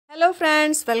Hello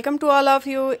friends, welcome to all of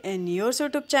you in your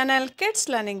YouTube channel kids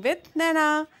learning with नैना।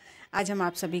 आज हम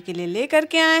आप सभी के लिए लेकर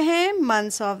के आए हैं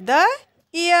months of the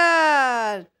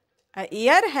year. A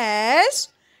year has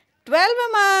 12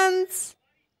 months.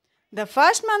 The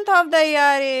first month of the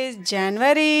year is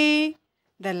January.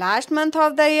 The last month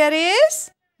of the year is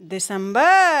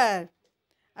December.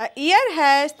 A year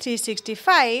has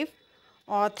 365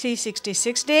 or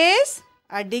 366 days.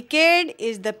 A decade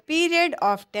is the period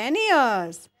of 10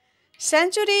 years.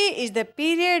 Century is the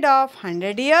period of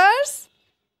 100 years.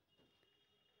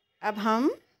 अब हम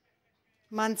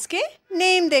months के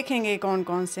name देखेंगे कौन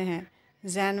कौन से हैं।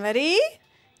 जनवरी,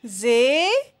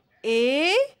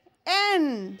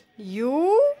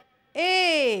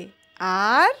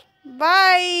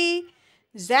 JANUARY,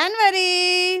 January.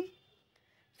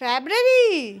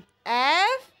 February,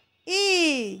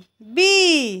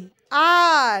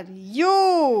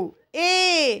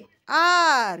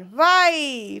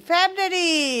 FEBRUARY,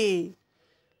 February.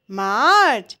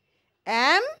 March,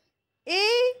 MARCH,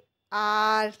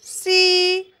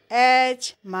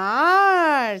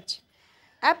 March.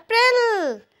 April,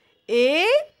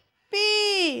 APRIL,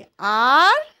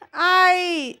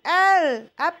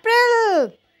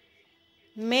 April.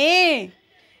 May,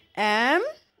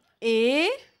 MAY,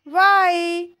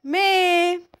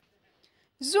 May.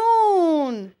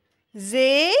 June,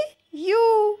 JUNE,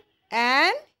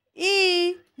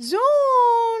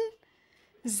 June.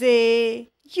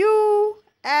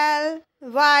 JULY,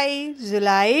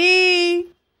 July.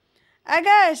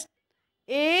 August,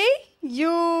 AUGUST,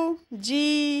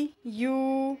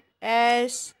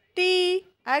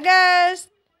 August.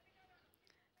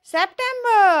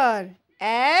 September,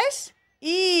 SEPTEMBER,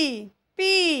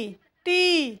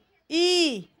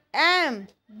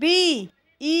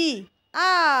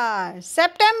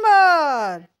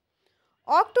 September.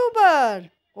 October,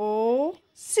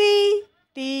 OCTOBER,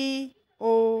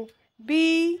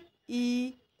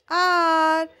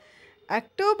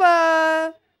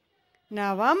 October.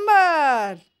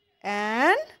 November,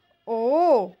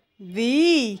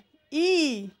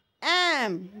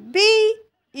 NOVEMBER,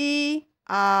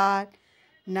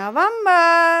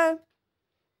 November.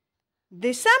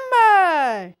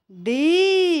 December,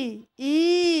 DECEMBER,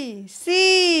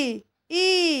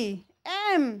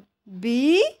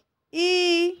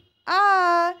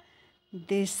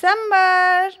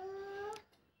 December.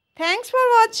 Thanks for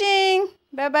watching.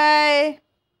 Bye bye.